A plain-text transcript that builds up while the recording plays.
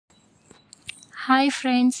Hi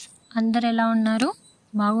friends, అందరు ఎలా ఉన్నారు?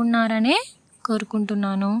 బాగున్నారనే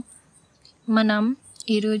కోరుకుంటున్నాను. మనం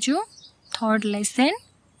ఈరోజు third lesson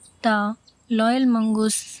the loyal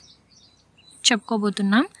mongoose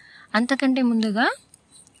చెప్పుకోబోతున్నాం. అంతకంటే ముందుగా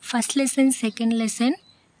first lesson, second lesson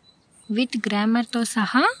with గ్రామర్తో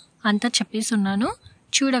సహా అంతా చెప్పేస్తున్నాను.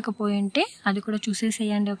 చూడకపోయింటే అది కూడా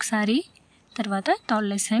చూసేసేయండి ఒకసారి. తర్వాత థర్డ్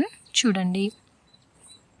లెసన్ చూడండి.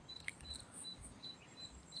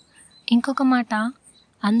 ఇంకొక మాట,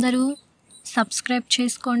 అందరూ సబ్స్క్రైబ్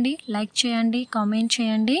చేసుకోండి, లైక్ చేయండి, కామెంట్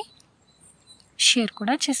చేయండి, షేర్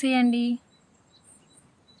కూడా చేసేయండి.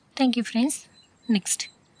 Thank you friends.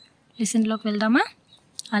 నెక్స్ట్ లెసన్లోకి వెళ్దామా?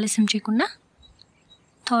 ఆలస్యం చేయకుండా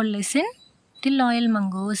third lesson the loyal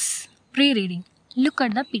mongoose pre reading. Look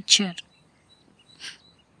at the picture.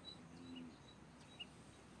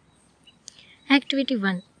 Activity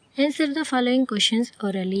 1. Answer the following questions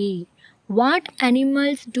orally. What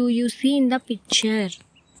animals do you see in the picture?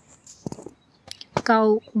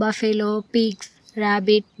 Cow, buffalo, pigs,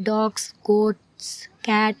 rabbit, dogs, goats,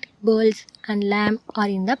 cat, bulls and lamb are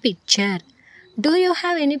in the picture. Do you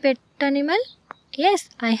have any pet animal? Yes,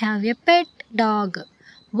 I have a pet dog.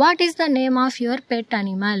 What is the name of your pet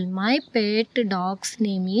animal? My pet dog's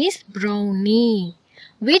name is Brownie.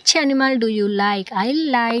 Which animal do you like? I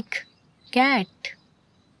like cat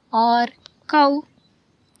or cow.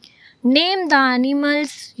 Name the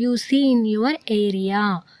animals you see in your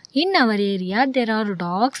area. In our area there are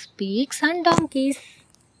dogs, pigs and donkeys.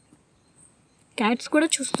 Cats కూడా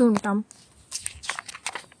చూస్తూ ఉంటాం.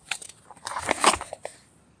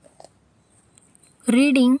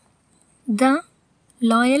 Reading the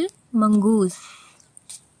Loyal Mongoose.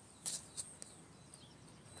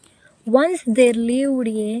 Once there lived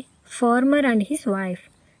a farmer and his wife.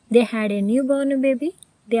 They had a newborn baby.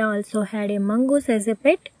 They also had a mongoose as a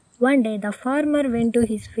pet. One day the farmer went to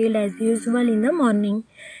his field as usual in the morning.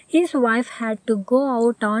 His wife had to go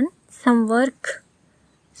out on some work,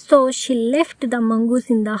 so she left the mongoose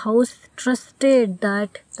in the house, trusted that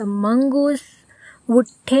the mongoose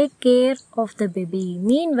would take care of the baby.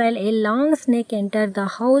 Meanwhile, a long snake entered the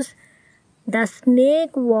house. The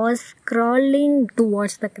snake was crawling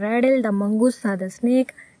towards the cradle. The mongoose saw the snake.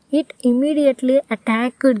 It immediately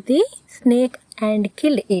attacked the snake and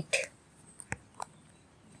killed it.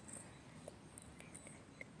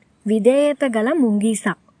 విధేయత గల ముంగీస,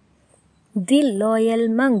 the loyal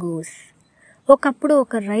mongoose. ఒకప్పుడు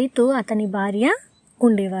ఒక రైతు, అతని భార్య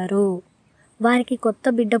ఉండేవారు. వారికి కొత్త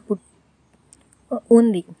బిడ్డ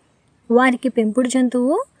ఉంది. వారికి పెంపుడు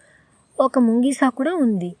జంతువు ఒక ముంగీస కూడా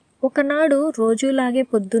ఉంది. ఒకనాడు రోజులాగే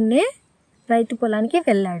పొద్దున్నే రైతు పొలానికి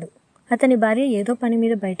వెళ్ళాడు. అతని భార్య ఏదో పని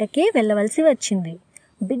మీద బయటకి వెళ్ళవలసి వచ్చింది.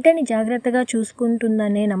 బిడ్డని జాగ్రత్తగా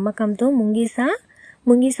చూసుకుంటుందనే నమ్మకంతో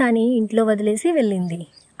ముంగీసాని ఇంట్లో వదిలేసి వెళ్ళింది.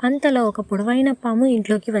 అంతలో ఒక పొడవైన పాము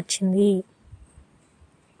ఇంట్లోకి వచ్చింది.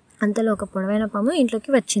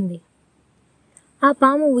 ఆ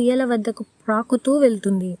పాము ఉయ్యాల వద్దకు ప్రాకుతూ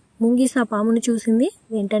వెళ్తుంది. ముంగీస పామును చూసింది.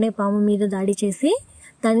 వెంటనే పాము మీద దాడి చేసి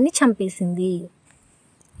దానిని చంపేసింది.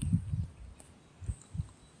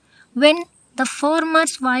 When the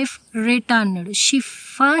farmer's wife returned, she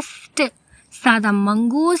first saw the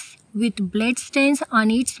mongoose with bloodstains on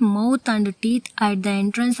its mouth and teeth at the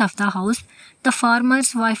entrance of the house. The farmer's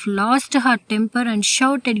wife lost her temper and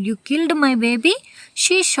shouted, "You killed my baby!"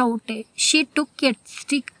 She shouted. She took a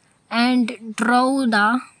stick and drove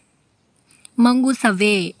the mongoose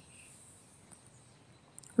away.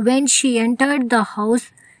 When she entered the house,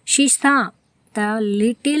 she saw the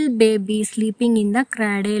little baby sleeping in the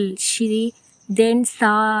cradle. She then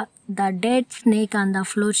saw the dead snake on the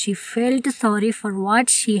floor. She felt sorry for what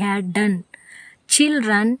she had done.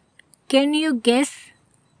 Children, can you guess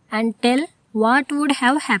and tell what would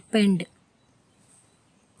have happened?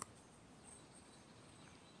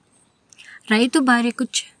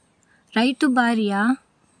 రైతు భార్య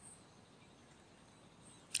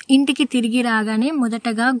ఇంటికి తిరిగి రాగానే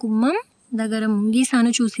మొదటగా గుమ్మం దగ్గర ముంగీసాను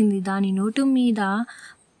చూసింది. దాని నోటు మీద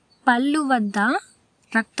పళ్ళు వద్ద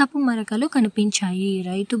రక్తపు మరకలు కనిపించాయి.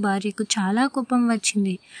 రైతు భార్యకు చాలా కోపం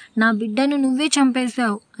వచ్చింది. "నా బిడ్డను నువ్వే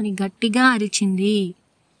చంపేశావు" అని గట్టిగా అరిచింది.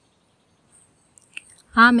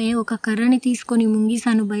 ఆమె ఒక కర్రని తీసుకొని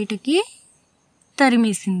ముంగీసాను బయటకి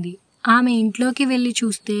తరిమేసింది. ఆమె ఇంట్లోకి వెళ్ళి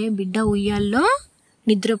చూస్తే బిడ్డ ఉయ్యాల్లో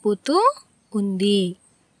నిద్రపోతూ ఉంది.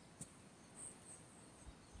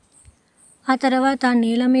 ఆ తర్వాత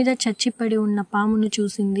నేల మీద చచ్చిపడి ఉన్న పామును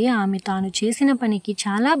చూసింది. ఆమె తాను చేసిన పనికి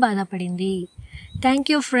చాలా బాధపడింది. Thank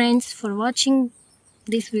you friends for watching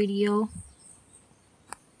this video.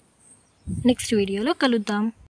 Next video lo kaluddam.